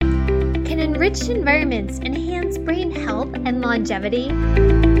Can enriched environments enhance brain health and longevity?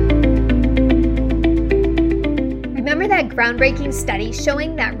 Remember that groundbreaking study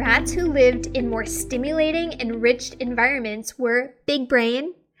showing that rats who lived in more stimulating, enriched environments were big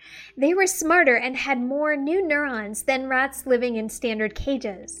brain? They were smarter and had more new neurons than rats living in standard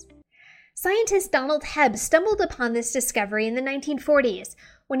cages. Scientist Donald Hebb stumbled upon this discovery in the 1940s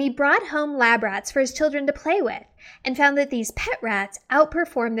when he brought home lab rats for his children to play with and found that these pet rats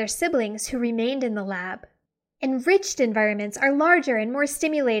outperformed their siblings who remained in the lab. Enriched environments are larger and more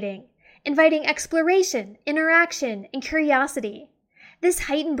stimulating, inviting exploration, interaction, and curiosity. This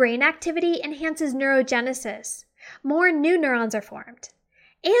heightened brain activity enhances neurogenesis. More new neurons are formed.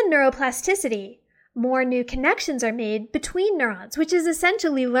 And neuroplasticity. More new connections are made between neurons, which is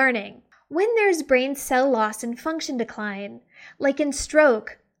essentially learning. When there's brain cell loss and function decline, like in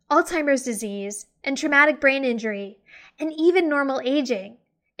stroke, Alzheimer's disease, and traumatic brain injury, and even normal aging,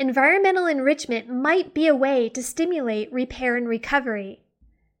 environmental enrichment might be a way to stimulate repair and recovery.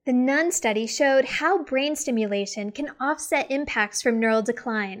 The NUN study showed how brain stimulation can offset impacts from neural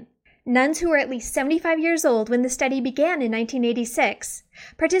decline. Nuns who were at least 75 years old when the study began in 1986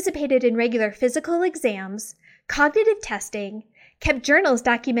 participated in regular physical exams, cognitive testing, kept journals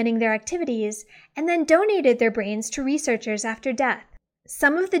documenting their activities, and then donated their brains to researchers after death.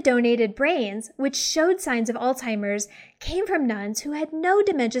 Some of the donated brains, which showed signs of Alzheimer's, came from nuns who had no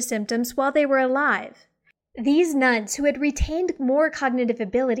dementia symptoms while they were alive. These nuns who had retained more cognitive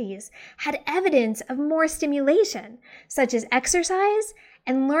abilities had evidence of more stimulation, such as exercise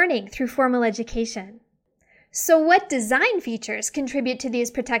and learning through formal education. So what design features contribute to these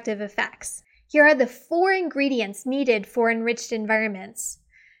protective effects? Here are the 4 ingredients needed for enriched environments.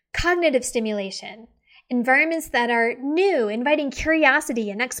 Cognitive stimulation. Environments that are new, inviting curiosity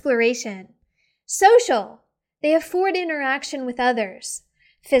and exploration. Social. They afford interaction with others.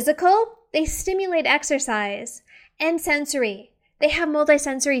 Physical. They stimulate exercise. And sensory. They have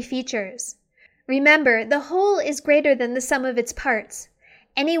multisensory features. Remember, the whole is greater than the sum of its parts.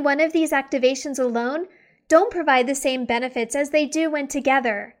 Any one of these activations alone don't provide the same benefits as they do when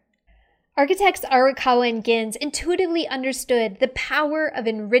together. Architects Arakawa and Ginz intuitively understood the power of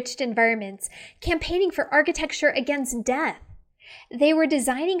enriched environments, campaigning for architecture against death. They were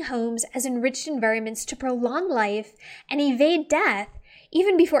designing homes as enriched environments to prolong life and evade death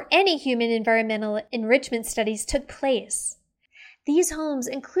even before any human environmental enrichment studies took place. These homes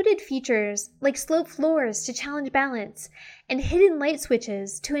included features like sloped floors to challenge balance and hidden light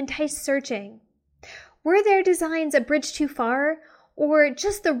switches to entice searching. Were their designs a bridge too far, or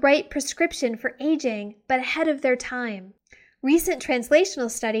just the right prescription for aging but ahead of their time? Recent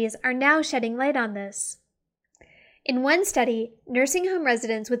translational studies are now shedding light on this. In one study, nursing home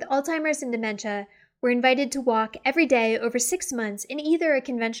residents with Alzheimer's and dementia were invited to walk every day over 6 months in either a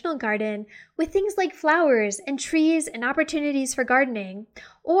conventional garden with things like flowers and trees and opportunities for gardening,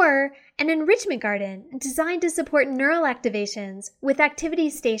 or an enrichment garden designed to support neural activations with activity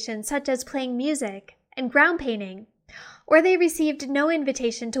stations such as playing music and ground painting, or they received no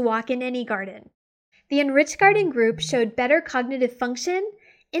invitation to walk in any garden. The enriched garden group showed better cognitive function,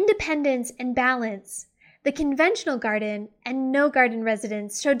 independence, and balance. The conventional garden and no garden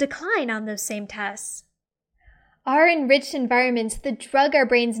residents showed decline on those same tests. Are enriched environments the drug our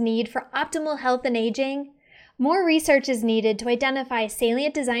brains need for optimal health and aging? More research is needed to identify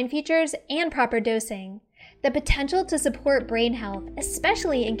salient design features and proper dosing. The potential to support brain health,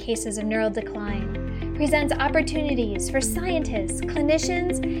 especially in cases of neural decline, presents opportunities for scientists,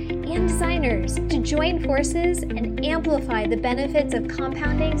 clinicians, and designers to join forces and amplify the benefits of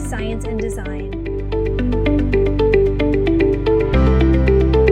compounding science and design.